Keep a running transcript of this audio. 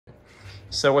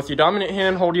So with your dominant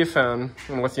hand, hold your phone,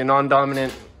 and with your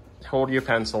non-dominant, hold your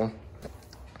pencil.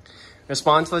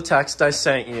 Respond to the text I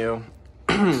sent you,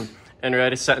 and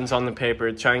write a sentence on the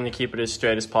paper, trying to keep it as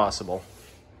straight as possible.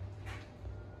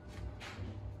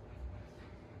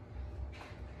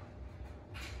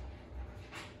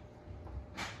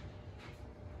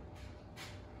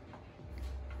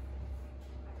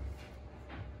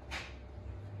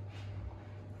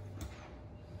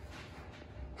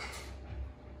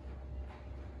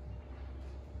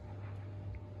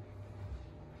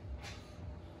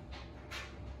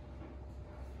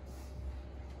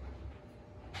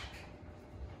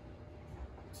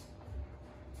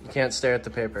 You can't stare at the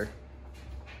paper.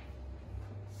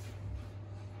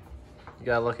 You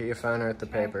gotta look at your phone or at the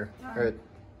paper. Or at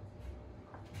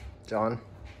John.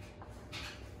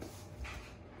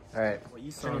 Alright. What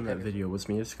you saw in that video was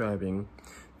me describing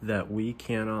that we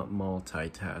cannot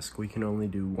multitask. We can only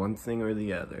do one thing or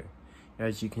the other.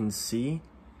 As you can see,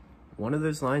 one of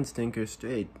those lines didn't go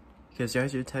straight, because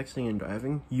as you're texting and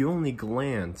driving, you only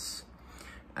glance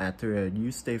at the road.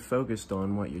 You stay focused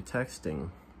on what you're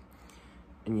texting.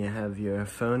 And you have your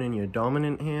phone in your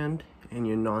dominant hand, and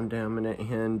your non-dominant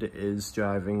hand is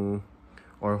driving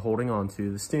or holding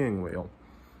onto the steering wheel.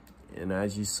 And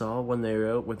as you saw, when they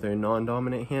wrote with their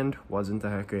non-dominant hand, wasn't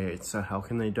that great. So how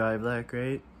can they drive that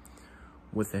great?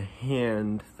 With a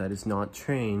hand that is not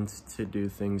trained to do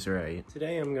things right.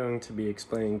 Today I'm going to be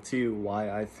explaining to you why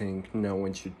I think no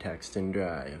one should text and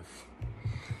drive.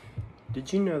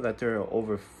 Did you know that there are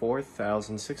over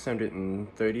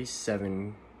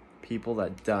 4,637 people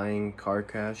that die in car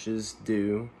crashes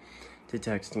due to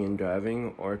texting and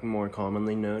driving, or more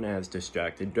commonly known as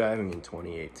distracted driving, in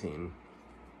 2018?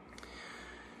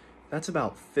 That's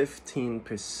about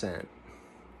 15%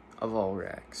 of all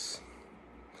wrecks.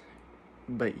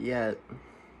 But yet,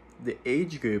 the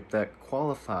age group that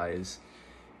qualifies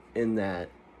in that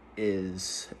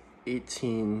is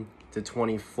 18 to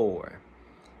 24.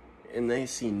 And they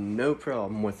see no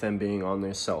problem with them being on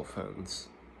their cell phones.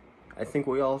 I think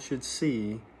we all should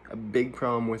see a big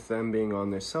problem with them being on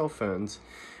their cell phones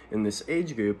in this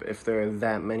age group if there are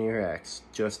that many wrecks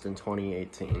just in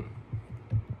 2018.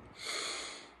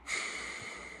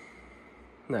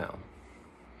 Now,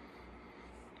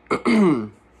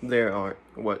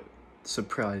 what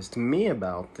surprised me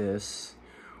about this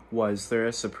was there are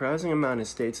a surprising amount of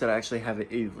states that actually have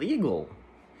it illegal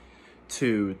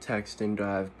to text and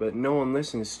drive, but no one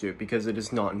listens to it because it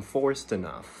is not enforced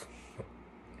enough.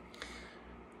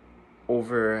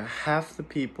 Over half the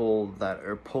people that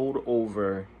are pulled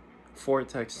over for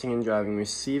texting and driving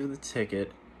receive the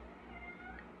ticket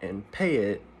and pay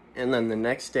it, and then the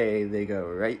next day they go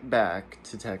right back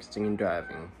to texting and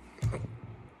driving.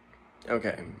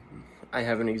 Okay, I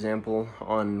have an example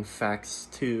on Facts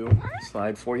 2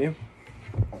 slide for you.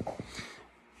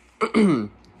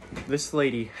 This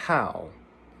lady, Hal,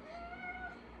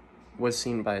 was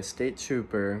seen by a state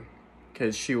trooper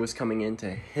because she was coming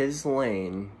into his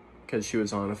lane because she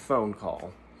was on a phone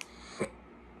call.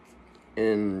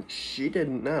 And she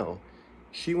didn't know.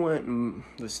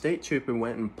 The state trooper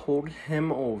went and pulled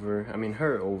her over,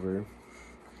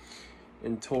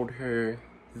 and told her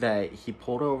that he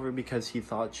pulled over because he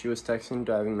thought she was texting and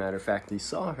driving. Matter of fact, he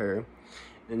saw her,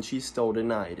 and she still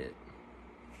denied it.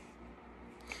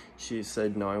 She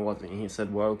said, no, I wasn't. He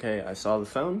said, well, okay, I saw the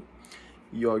phone.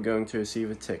 You're going to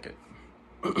receive a ticket.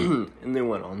 And they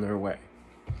went on their way.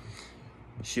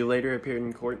 She later appeared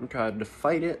in court and tried to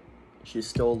fight it. She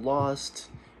still lost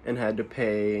and had to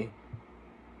pay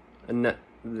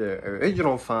the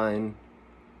original fine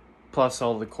plus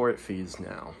all the court fees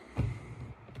now.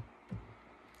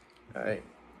 Alright,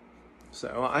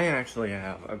 so I actually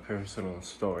have a personal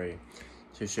story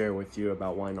to share with you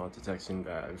about why not to text and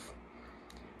drive.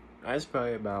 I was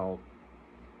probably about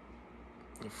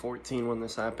 14 when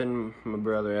this happened. My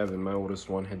brother Evan, my oldest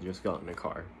one, had just gotten a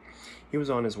car. He was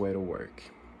on his way to work.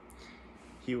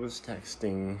 He was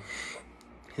texting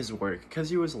his work because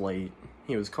he was late.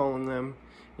 He was calling them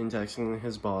and texting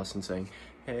his boss and saying,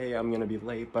 hey, I'm gonna be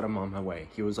late, but I'm on my way.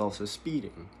 He was also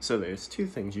speeding. So there's two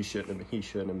things he shouldn't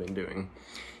have been doing.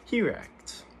 He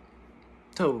wrecked.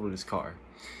 Totaled his car.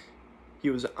 He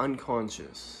was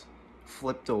unconscious.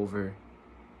 Flipped over.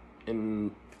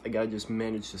 And the guy just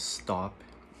managed to stop,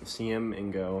 see him,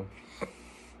 and go,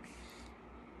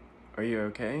 are you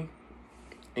okay?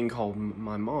 And called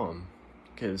my mom,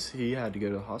 because he had to go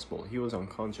to the hospital. He was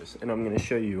unconscious. And I'm going to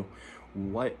show you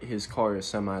what his car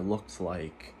semi looked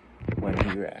like when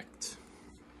he wrecked.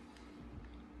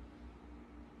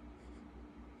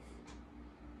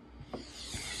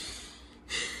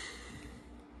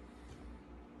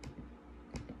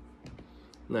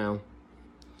 Now,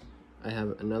 I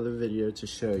have another video to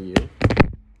show you.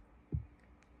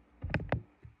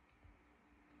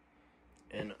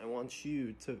 And I want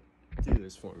you to do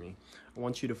this for me. I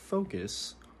want you to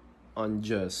focus on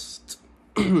just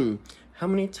how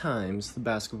many times the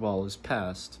basketball is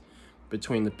passed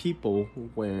between the people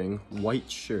wearing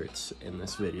white shirts in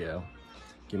this video.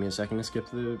 Give me a second to skip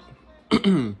the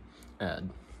ad.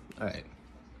 Alright.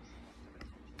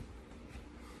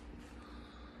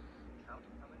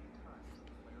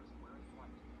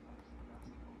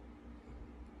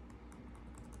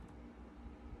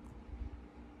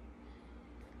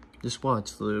 Just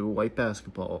watch the white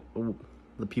basketball,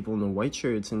 the people in the white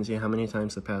shirts, and see how many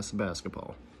times they pass the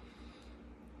basketball.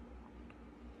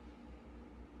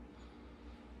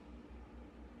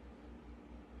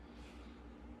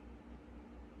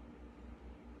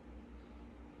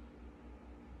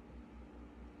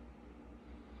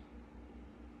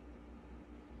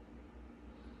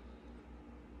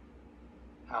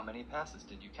 How many passes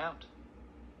did you count?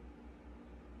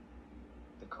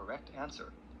 The correct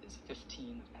answer is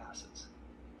 15 passes.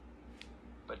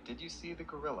 But did you see the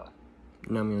gorilla?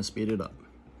 Now I'm going to speed it up.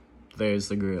 There's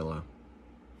the gorilla.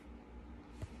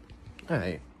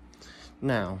 Alright.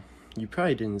 Now, you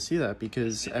probably didn't see that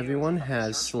because everyone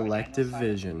has selective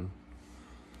vision.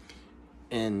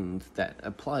 And that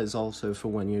applies also for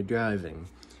when you're driving.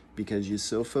 Because you're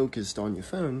so focused on your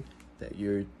phone that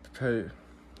you'd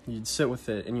sit with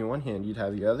it in your one hand, you'd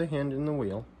have your other hand in the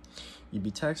wheel, you'd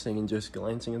be texting and just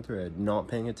glancing at the road, not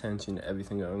paying attention to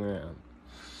everything going around.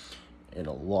 And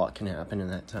a lot can happen in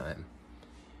that time.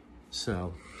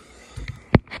 So,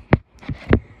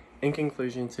 in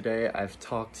conclusion today, I've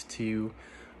talked to you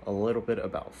a little bit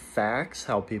about facts,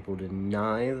 how people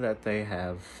deny that they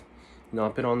have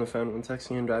not been on the phone when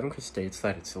texting and driving because states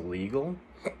that it's illegal,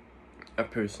 a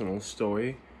personal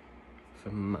story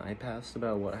from my past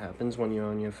about what happens when you're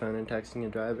on your phone and texting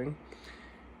and driving.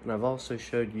 And I've also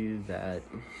showed you that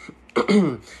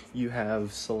you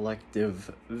have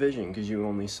selective vision because you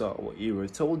only saw what you were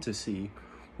told to see,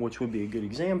 which would be a good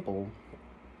example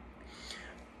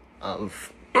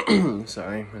of,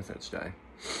 sorry, my throat's dry,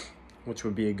 which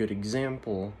would be a good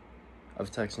example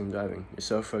of texting and driving. You're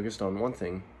so focused on one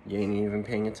thing, you ain't even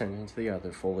paying attention to the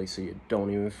other fully, so you don't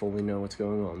even fully know what's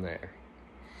going on there.